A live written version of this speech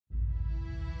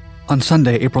On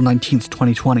Sunday, April 19,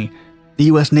 2020, the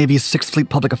U.S. Navy's 6th Fleet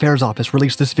Public Affairs Office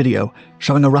released this video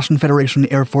showing a Russian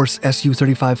Federation Air Force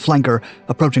Su-35 flanker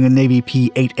approaching a Navy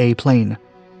P-8A plane.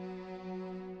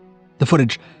 The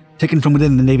footage, taken from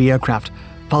within the Navy aircraft,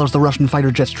 follows the Russian fighter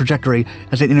jet's trajectory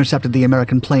as it intercepted the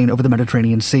American plane over the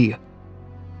Mediterranean Sea.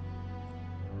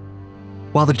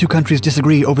 While the two countries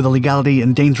disagree over the legality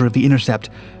and danger of the intercept,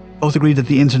 both agree that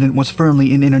the incident was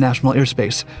firmly in international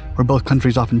airspace, where both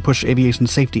countries often push aviation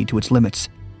safety to its limits.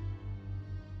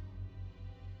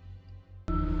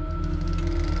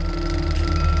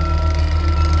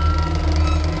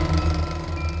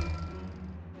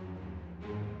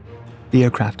 The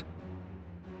aircraft.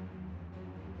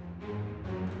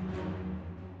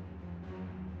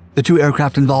 The two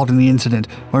aircraft involved in the incident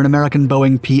were an American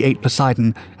Boeing P-8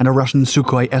 Poseidon and a Russian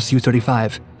Sukhoi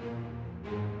Su-35.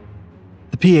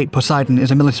 The P-8 Poseidon is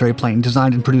a military plane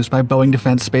designed and produced by Boeing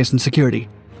Defense, Space and Security.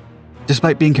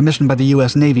 Despite being commissioned by the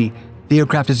U.S. Navy, the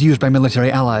aircraft is used by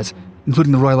military allies,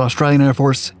 including the Royal Australian Air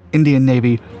Force, Indian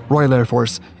Navy, Royal Air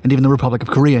Force, and even the Republic of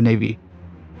Korea Navy.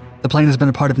 The plane has been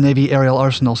a part of Navy aerial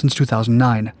arsenal since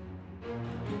 2009.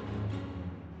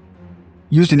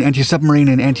 Used in anti-submarine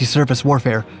and anti-surface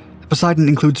warfare, the Poseidon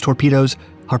includes torpedoes,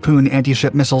 harpoon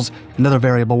anti-ship missiles, and other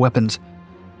variable weapons.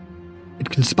 It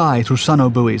can spy through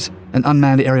sonar buoys, an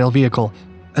unmanned aerial vehicle,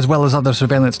 as well as other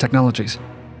surveillance technologies.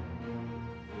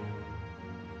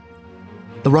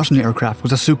 The Russian aircraft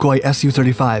was a Sukhoi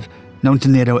Su-35, known to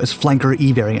NATO as Flanker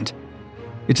E variant.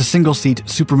 It's a single-seat,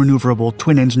 super-maneuverable,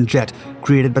 twin-engine jet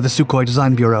created by the Sukhoi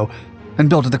Design Bureau and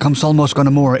built at the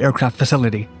Komsomolsk-on-Amur aircraft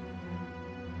facility.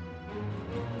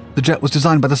 The jet was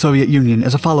designed by the Soviet Union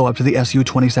as a follow-up to the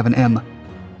Su-27M.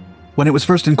 When it was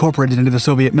first incorporated into the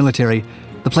Soviet military,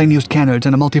 the plane used canards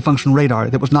and a multifunction radar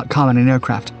that was not common in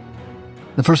aircraft.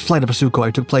 The first flight of a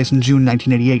Sukhoi took place in June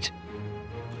 1988.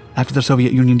 After the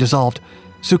Soviet Union dissolved,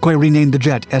 Sukhoi renamed the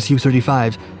jet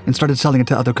Su-35 and started selling it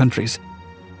to other countries.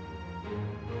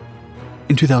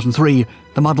 In 2003,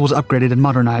 the model was upgraded and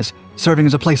modernized, serving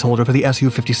as a placeholder for the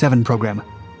Su-57 program.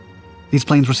 These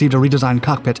planes received a redesigned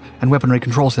cockpit and weaponry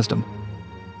control system.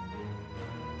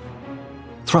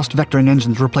 Thrust vectoring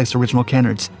engines replaced original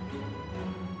canards.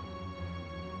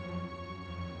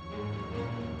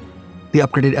 The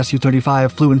upgraded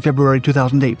Su-35 flew in February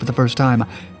 2008 for the first time,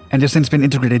 and has since been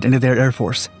integrated into their air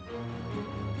force.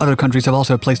 Other countries have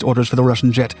also placed orders for the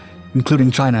Russian jet,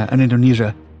 including China and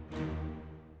Indonesia.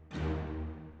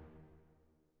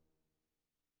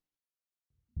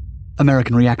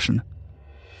 American reaction.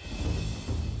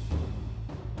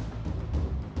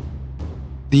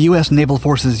 The U.S. Naval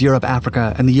Forces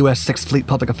Europe-Africa and the U.S. 6th Fleet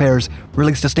Public Affairs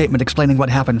released a statement explaining what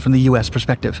happened from the U.S.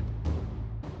 perspective.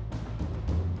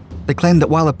 They claimed that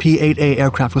while a P-8A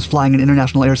aircraft was flying in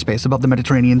international airspace above the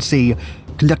Mediterranean Sea,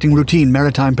 conducting routine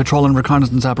maritime patrol and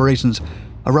reconnaissance operations,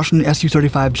 a Russian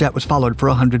Su-35 jet was followed for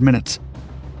 100 minutes.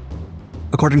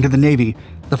 According to the Navy,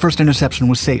 the first interception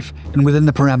was safe and within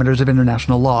the parameters of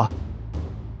international law.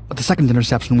 But the second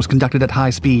interception was conducted at high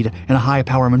speed in a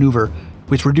high-power maneuver,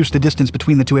 which reduced the distance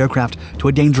between the two aircraft to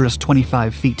a dangerous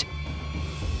 25 feet.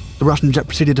 The Russian jet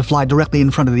proceeded to fly directly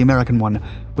in front of the American one,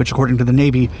 which, according to the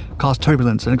Navy, caused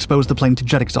turbulence and exposed the plane to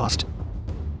jet exhaust.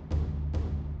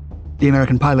 The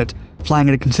American pilot, flying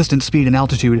at a consistent speed and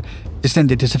altitude,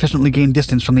 descended to sufficiently gain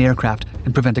distance from the aircraft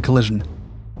and prevent a collision.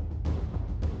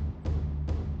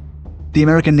 The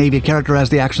American Navy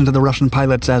characterized the actions of the Russian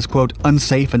pilots as, quote,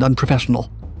 unsafe and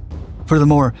unprofessional.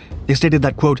 Furthermore, they stated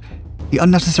that, quote, the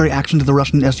unnecessary actions of the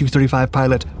Russian Su-35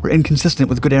 pilot were inconsistent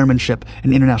with good airmanship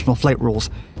and international flight rules,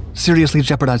 seriously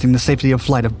jeopardizing the safety of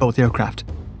flight of both aircraft.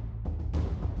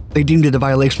 They deemed it a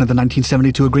violation of the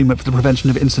 1972 Agreement for the Prevention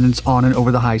of Incidents on and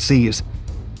over the High Seas.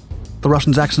 The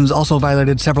Russians' actions also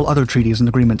violated several other treaties and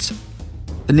agreements.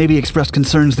 The Navy expressed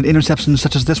concerns that interceptions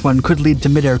such as this one could lead to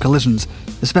mid-air collisions,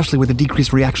 especially with a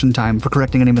decreased reaction time for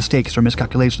correcting any mistakes or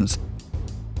miscalculations.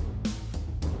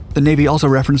 The Navy also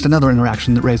referenced another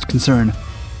interaction that raised concern.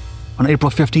 On April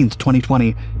 15,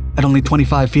 2020, at only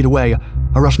 25 feet away,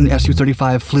 a Russian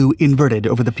Su-35 flew inverted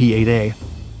over the P-8A.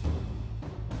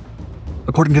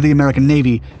 According to the American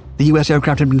Navy, the U.S.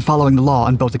 aircraft had been following the law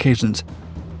on both occasions.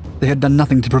 They had done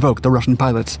nothing to provoke the Russian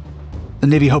pilots. The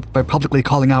Navy hoped by publicly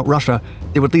calling out Russia,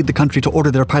 they would lead the country to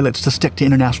order their pilots to stick to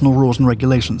international rules and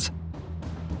regulations.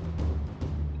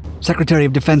 Secretary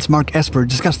of Defense Mark Esper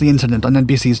discussed the incident on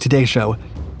NBC's Today Show,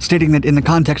 stating that in the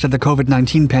context of the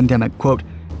COVID-19 pandemic, quote,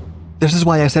 this is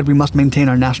why I said we must maintain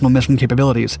our national mission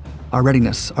capabilities, our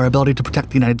readiness, our ability to protect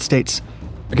the United States,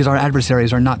 because our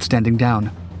adversaries are not standing down.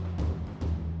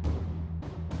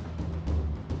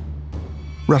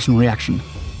 Russian reaction.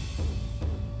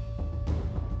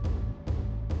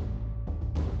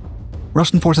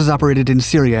 Russian forces operated in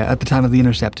Syria at the time of the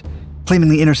intercept, claiming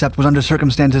the intercept was under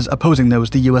circumstances opposing those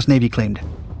the US Navy claimed.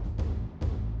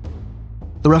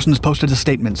 The Russians posted a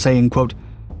statement saying, quote,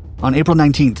 "On April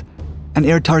 19th, an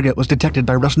air target was detected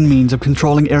by Russian means of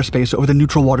controlling airspace over the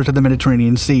neutral waters of the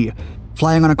Mediterranean Sea,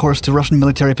 flying on a course to Russian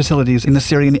military facilities in the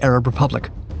Syrian Arab Republic.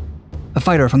 A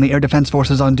fighter from the air defense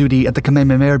forces on duty at the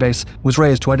Khmeimim Air Base was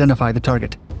raised to identify the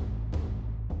target."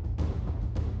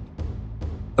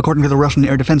 According to the Russian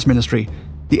Air Defense Ministry,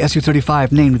 the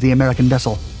Su-35 named the American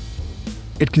vessel.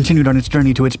 It continued on its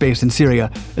journey to its base in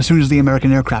Syria as soon as the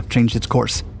American aircraft changed its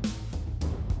course.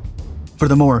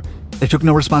 Furthermore, they took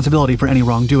no responsibility for any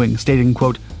wrongdoing, stating,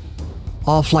 quote,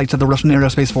 "All flights of the Russian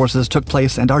aerospace forces took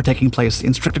place and are taking place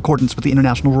in strict accordance with the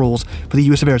international rules for the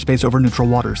use of airspace over neutral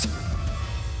waters."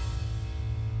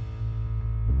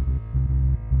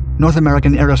 North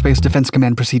American Aerospace Defense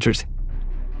Command Procedures.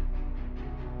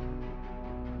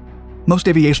 Most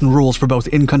aviation rules for both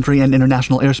in-country and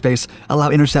international airspace allow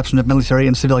interception of military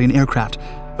and civilian aircraft,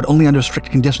 but only under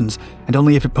strict conditions and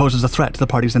only if it poses a threat to the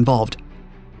parties involved.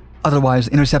 Otherwise,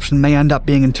 interception may end up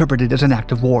being interpreted as an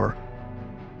act of war.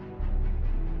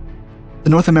 The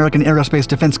North American Aerospace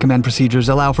Defense Command procedures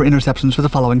allow for interceptions for the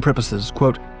following purposes,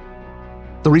 quote,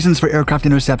 "The reasons for aircraft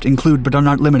intercept include but are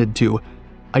not limited to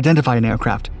identify an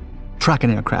aircraft, track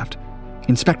an aircraft,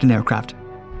 inspect an aircraft,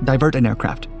 divert an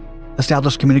aircraft,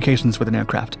 establish communications with an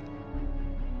aircraft."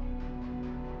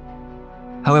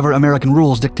 However, American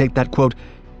rules dictate that, quote,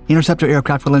 "Interceptor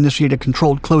aircraft will initiate a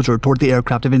controlled closure toward the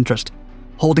aircraft of interest,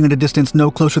 holding at a distance no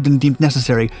closer than deemed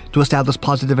necessary to establish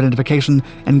positive identification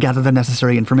and gather the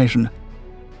necessary information."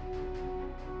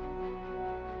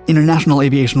 International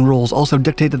aviation rules also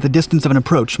dictate that the distance of an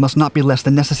approach must not be less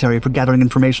than necessary for gathering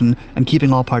information and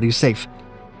keeping all parties safe.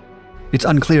 It's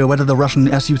unclear whether the Russian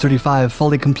Su-35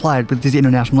 fully complied with these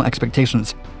international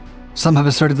expectations. Some have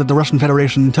asserted that the Russian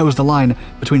Federation toes the line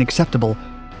between acceptable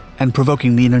and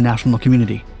provoking the international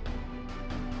community.